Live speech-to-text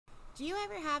Do you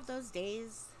ever have those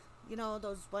days, you know,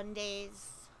 those one days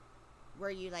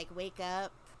where you like wake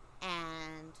up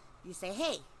and you say,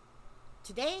 hey,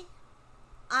 today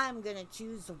I'm gonna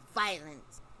choose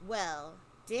violence? Well,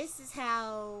 this is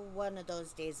how one of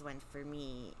those days went for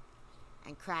me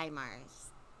and Cry Mars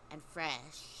and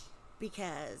Fresh,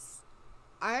 because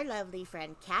our lovely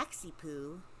friend Kaxi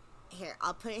Poo, here,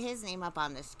 I'll put his name up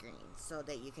on the screen so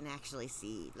that you can actually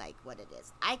see like what it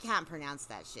is. I can't pronounce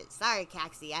that shit. Sorry,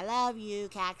 Kaxi. I love you,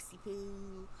 Kaxi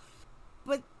Poo.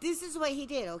 But this is what he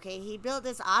did, okay? He built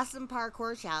this awesome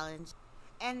parkour challenge,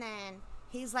 and then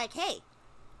he's like, hey,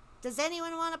 does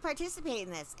anyone want to participate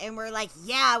in this? And we're like,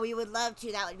 yeah, we would love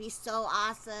to. That would be so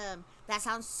awesome. That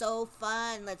sounds so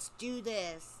fun. Let's do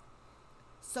this.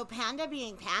 So Panda,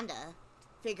 being Panda,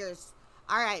 figures,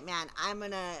 all right, man, I'm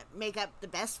going to make up the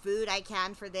best food I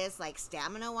can for this, like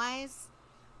stamina-wise,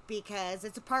 because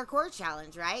it's a parkour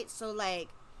challenge, right? So like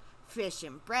fish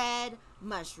and bread,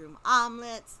 mushroom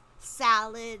omelets,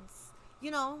 salads, you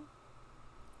know.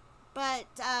 But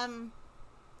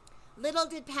little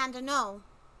did Panda know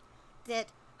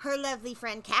that her lovely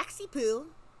friend Kaxi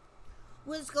Poo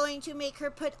was going to make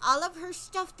her put all of her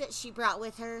stuff that she brought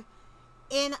with her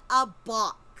in a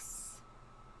box.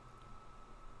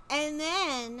 And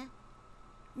then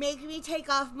make me take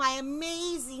off my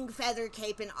amazing feather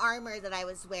cape and armor that I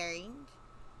was wearing.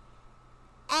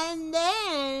 And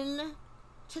then,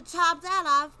 to top that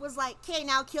off, was like, okay,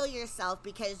 now kill yourself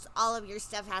because all of your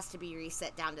stuff has to be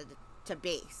reset down to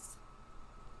base.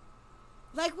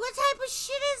 Like, what type of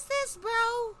shit is this,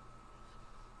 bro?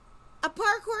 A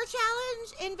parkour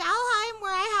challenge in Valheim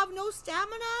where I have no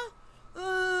stamina?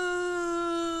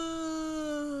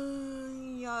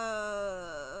 Yeah.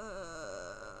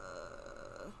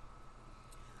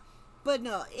 But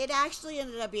no, it actually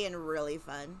ended up being really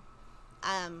fun.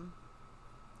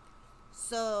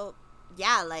 So,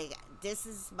 yeah, like, this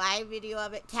is my video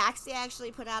of it. Kaxi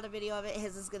actually put out a video of it.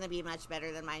 His is going to be much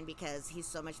better than mine because he's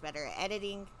so much better at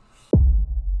editing.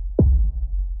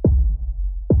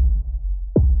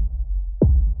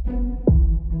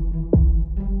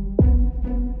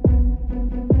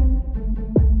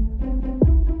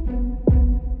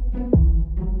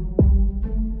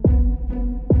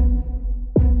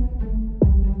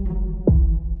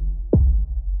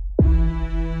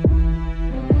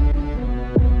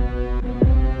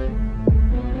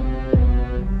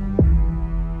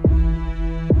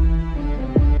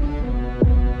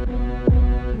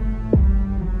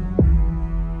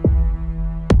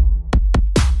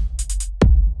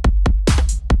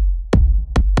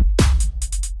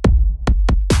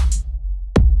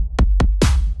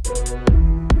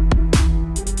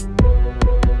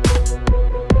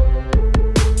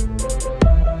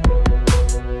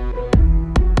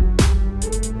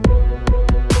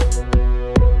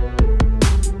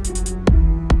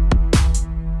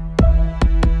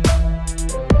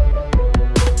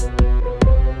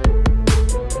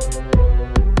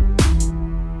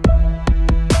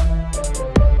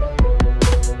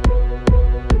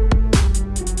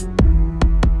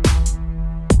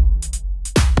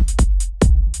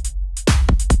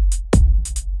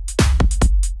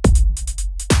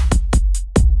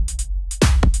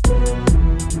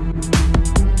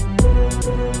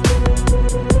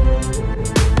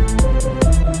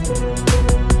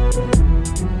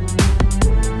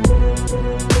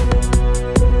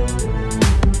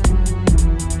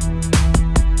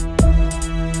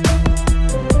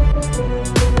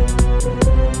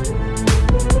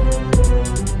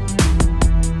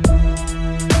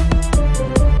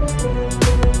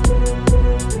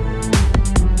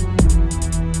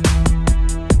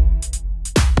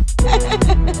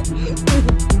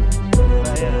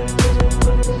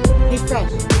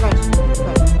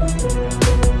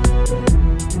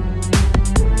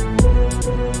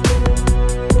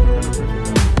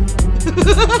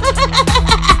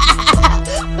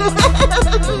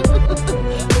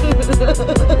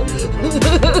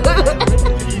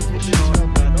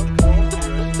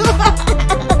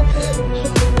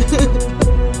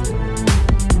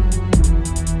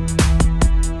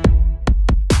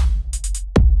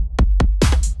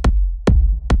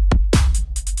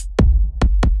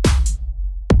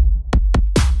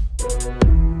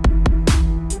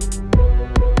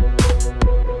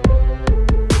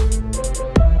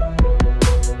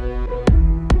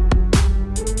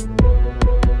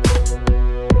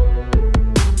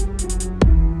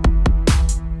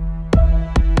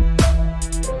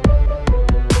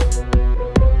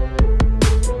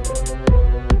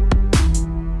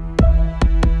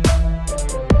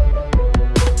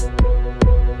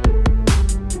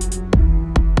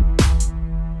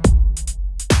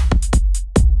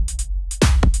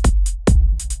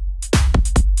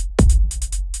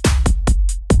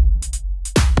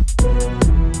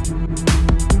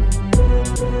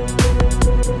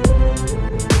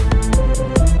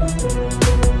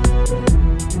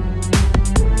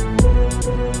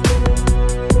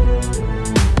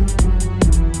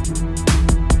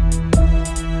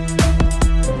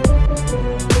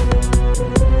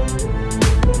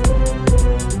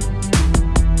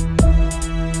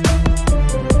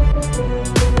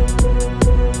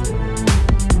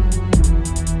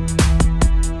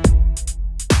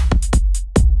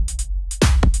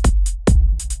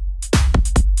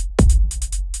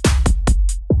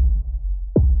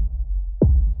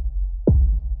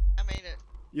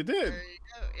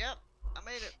 Yep, I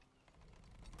made it.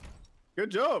 Good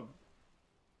job.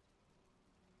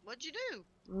 What'd you do?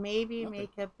 Maybe Nothing.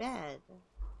 make a bed.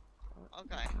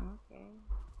 Okay.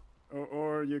 Okay.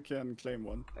 Or you can claim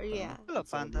one. Or yeah. Hello,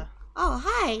 It's all Panda. Oh,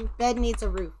 hi. Bed needs a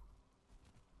roof.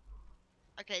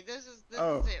 Okay, this is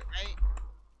Oh. it, right?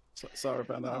 Sorry,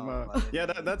 Panda. Oh, Yeah,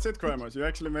 that's it, Crimers. You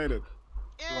actually made it.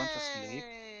 You want to sleep?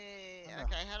 Yay! Oh.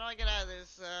 Okay, how do I get out of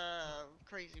this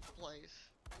crazy place?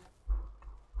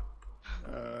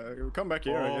 Come back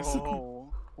here, I guess.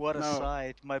 Oh, what a No.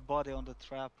 sight! My body on the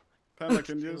trap. Panda,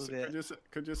 could you Still there.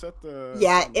 could you set the?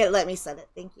 Yeah, it let me set it.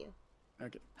 Thank you.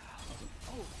 Okay.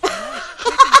 Oh, nice.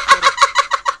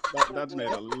 That made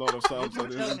a lot of You sounds. I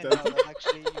didn't tell didn't me tell. now that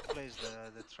actually you placed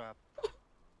the trap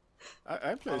I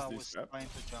while placed I these was traps. trying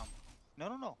to jump.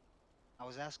 No. I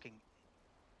was asking.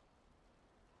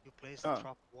 You placed Ah. the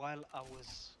trap while I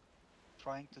was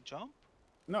trying to jump?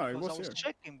 No, it Because was I was here.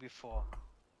 checking before.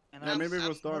 And Yeah, I maybe it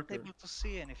was not darker. able to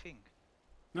see anything.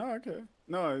 No, okay.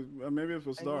 No, maybe it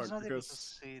was I dark was not able to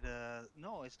because. see the.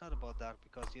 No, it's not about that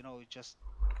because you know you just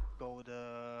go with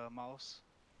the mouse,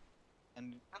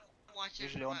 and I'm watching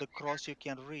usually from on the up here. cross you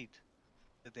can read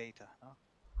the data. No?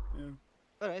 Yeah.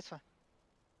 But it's fine.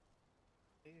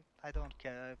 I don't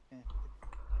care.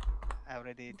 I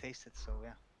already tasted, so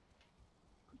yeah.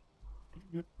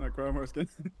 My Crimers can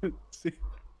see.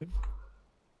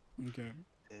 Okay.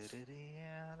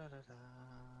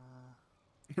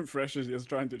 Fresh is just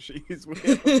trying to cheese.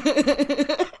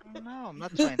 No, I'm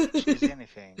not trying to choose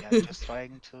anything. I'm just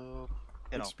trying to,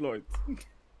 you know. Exploit.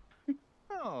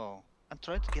 No, I'm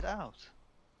trying to get out.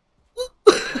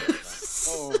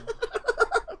 Oh.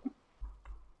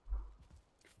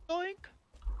 Doink.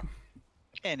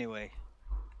 Anyway,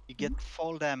 you get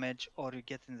fall damage or you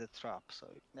get in the trap. So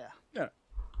yeah. Yeah.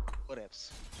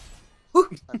 Whatevs. Woo.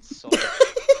 That's so.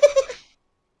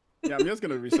 Yeah, I'm just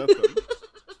gonna reset them.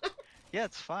 Yeah,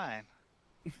 it's fine.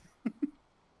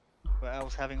 But I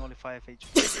was having only 5 HP.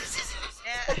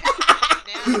 Yeah,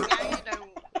 now you know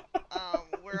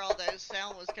where all those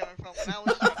sound was coming from when I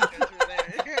was trying to go through there.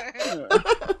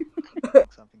 Yeah.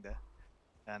 Something there.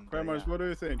 And Crimers, yeah. what do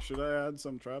you think? Should I add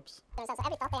some traps? So every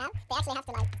thought they have, they actually have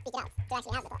to like speak it out to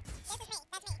actually have the thought. This is me.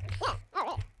 That's me. Yeah. Oh,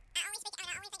 really? I only speak in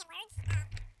words. It's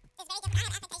very difficult. I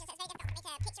have affectations, so it's very difficult for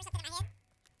me to picture something in my head.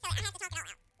 So I have to talk it out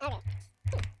loud. Okay.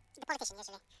 The politician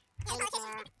usually. Yeah, the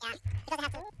politician. Yeah. He doesn't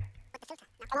have to. What the filter?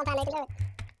 No.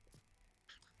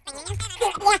 A long time they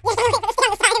do it. Yeah, let's see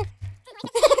how this time.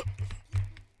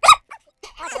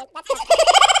 Okay, that's good.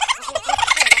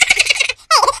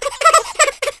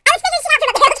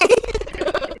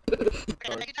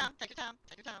 Okay, take your time, take your time,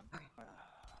 take your time.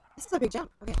 This is a big jump.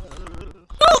 Okay.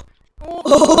 Oh.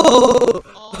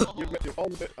 You all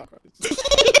the bit. Oh,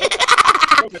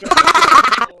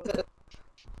 crap.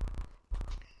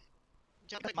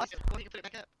 Jump back, Mustard. Well, you can put it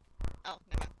back up. Oh,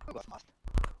 never mind. Oh, that's must.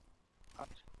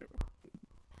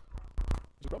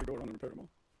 Should probably go around and repair them all.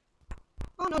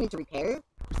 Oh, no need to repair.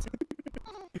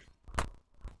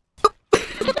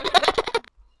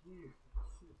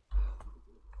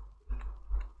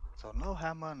 So no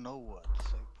hammer, no wood.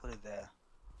 So you put it there.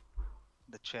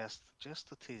 The chest, just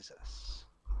to tease us.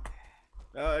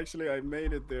 Actually, I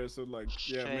made it there, so like,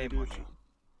 yeah, Shame maybe on you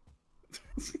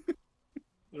should.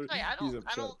 Wait, I He's don't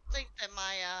upset. think that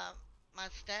my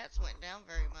stats went down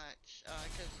very much.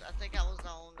 Cause I think I was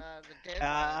on the dead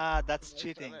run That's for most of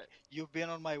cheating. it. You've been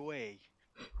on my way.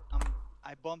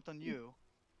 I bumped on you.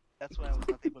 That's why I was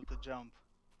not able to jump.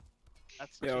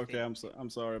 That's Yeah, cheating. okay, I'm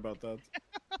sorry about that.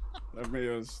 Let me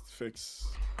just fix.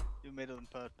 You made it on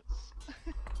purpose.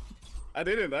 I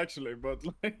didn't actually, but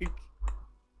like.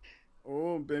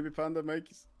 Oh, baby panda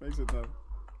makes it now.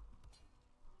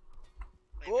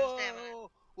 Wait for stamina.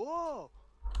 Whoa!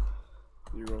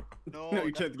 You go. No, No,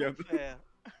 you that's can't not get. fair.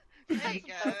 There you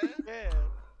go. That's not fair.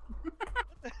 What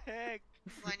the heck?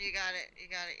 Come on, you got it. You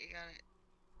got it. You got it.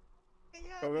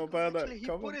 Yeah, Come on, because Panda, actually he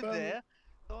come put on, it Panda. there,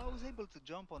 so I was able to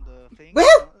jump on the thing. Woo!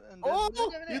 And then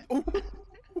Oh,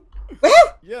 Woo!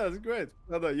 yeah, it's great.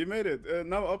 Panda, you made it.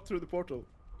 Now up through the portal,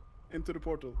 into the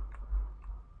portal.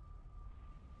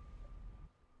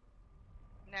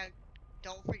 Now,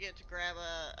 don't forget to grab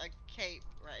a cape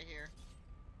right here.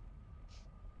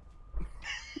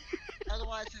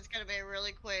 Otherwise, it's gonna be a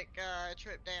really quick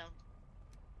trip down.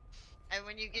 And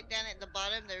when you get down at the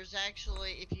bottom, there's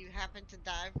actually, if you happen to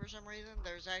die for some reason,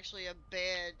 there's actually a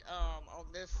bed on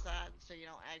this side, so you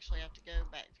don't actually have to go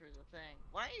back through the thing.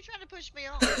 Why are you trying to push me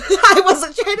off? I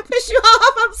wasn't trying to push you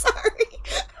off. I'm sorry.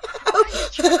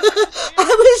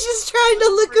 I was just trying to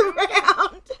look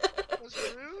around. Was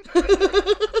rude?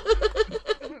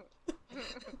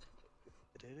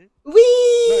 Did it?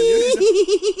 Wee! No,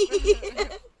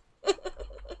 you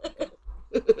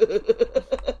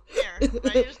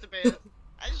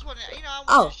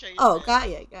Oh, man. got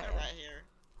ya, got They're ya. right here.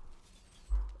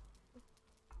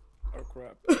 Oh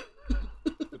crap.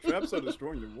 The traps are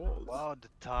destroying the walls. Wow, the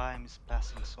time is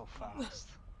passing so fast.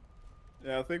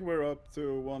 Yeah, I think we're up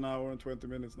to 1 hour and 20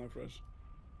 minutes now, fresh.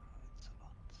 It's a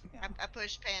lot. Yeah. I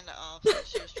pushed Panda off, so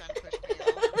she was trying to push me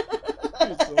off.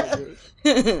 It's all good.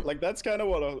 Like, that's kind of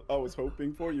what I was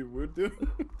hoping for you would do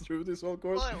through this whole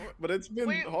course. Well, But it's been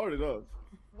we- hard enough.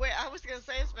 Wait, I was gonna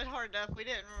say it's been hard enough. We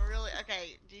didn't really.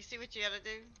 Okay, do you see what you gotta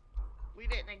do? We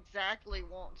didn't exactly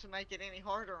want to make it any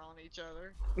harder on each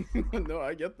other. No,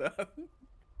 I get that.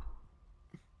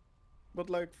 But,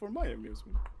 like, for my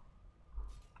amusement.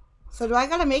 So do I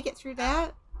gotta make it through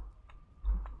that?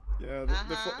 Yeah,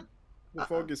 Uh-huh. the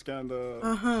fog is kind of...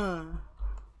 Uh-huh.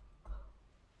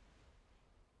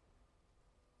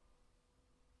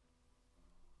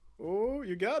 Oh,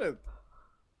 you got it.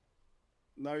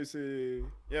 Now you see...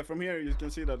 Yeah, from here you can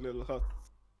see that little hut.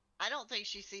 I don't think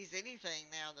she sees anything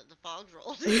now that the fog's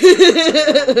rolled.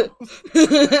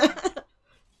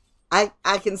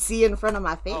 I can see in front of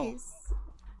my face.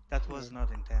 That was not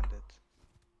intended.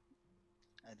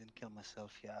 I didn't kill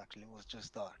myself. Yeah, actually, it was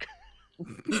just dark.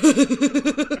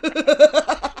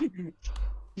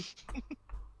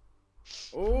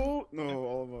 Oh, no,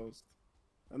 almost.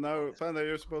 And now, Panda,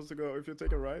 you're supposed to go... If you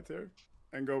take a right here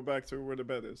and go back to where the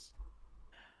bed is.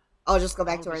 Oh, just go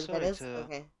back I'll to be where the bed sorry is? to-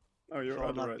 Okay. Oh, you're I'll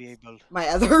on the not right. be able. My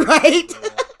other right?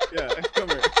 Yeah, come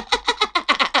here.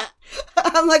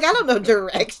 I'm like, I don't know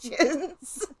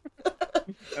directions.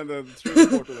 And then through the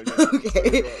portal again.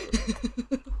 Okay. There you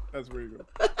go. That's where you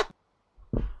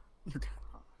go.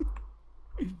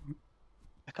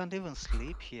 I can't even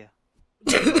sleep here.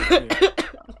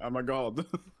 I'm a god.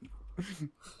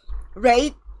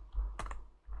 Right?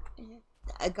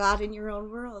 A god in your own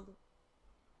world.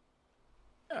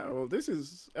 Yeah, well, this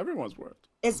is everyone's world.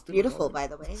 It's Didn't beautiful, know by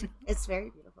that. the way. It's very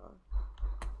beautiful.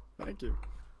 Thank you.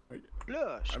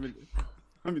 Blush. I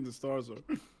mean the stars are.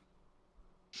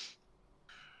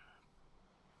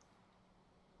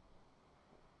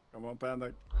 Come on,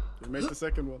 Panda. You make the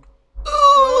second one.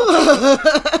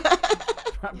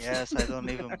 Yes, I don't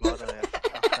even bother.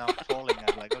 After I'm falling,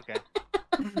 I'm like, okay.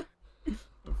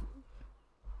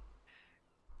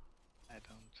 I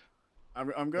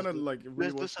don't. I'm gonna like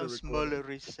Let's do rewatch some the smaller recording.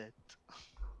 reset.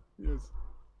 Yes.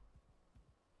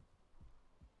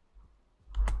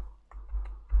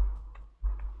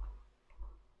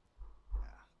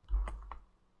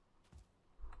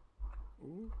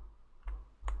 Ooh.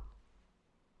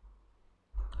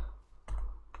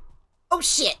 Oh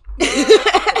shit! Those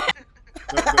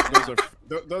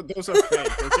are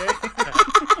fake, okay?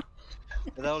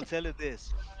 But I'll tell you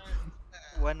this.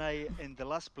 When I, in the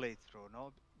last playthrough,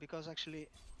 no? Because actually,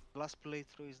 the last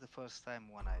playthrough is the first time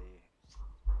when I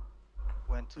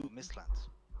went to Mistlands.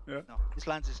 Yeah. No,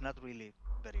 Mistlands is not really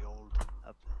very old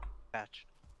patch.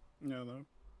 Yeah, no.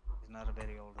 It's not a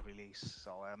very old release,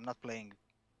 so I'm not playing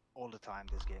all the time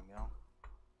this game, you know?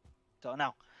 So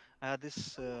now,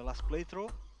 this last playthrough,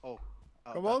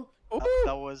 Come on. that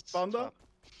Oh, was... Panda.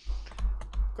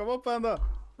 Come on, Panda.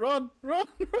 Run, run,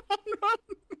 run,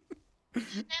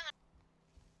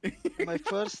 My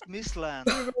first Mistlands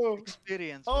run.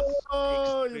 experience was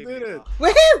Oh, you extremely did it. rough.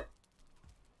 Woohoo!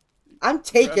 I'm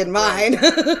taking mine.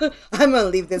 I'm gonna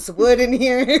leave this wood in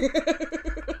here.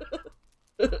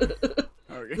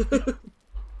 Okay.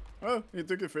 Oh, he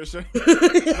took a fish.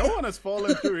 No one has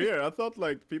fallen through here. I thought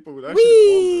like people would actually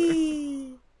fall through.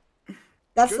 Whee!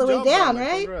 That's Good the way job, down, Panda.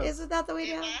 right? Congrats. Isn't that the way If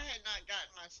down? I had not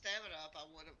gotten my stamina up, I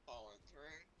would have fallen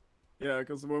through. Yeah,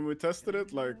 because when we tested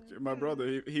it, like my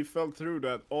brother, he fell through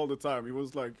that all the time. He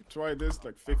was like, try this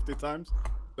like 50 times,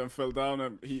 then fell down,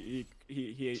 and he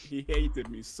hated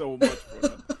me so much for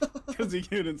that because he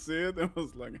couldn't see it. And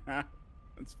was like, ha,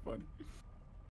 that's funny.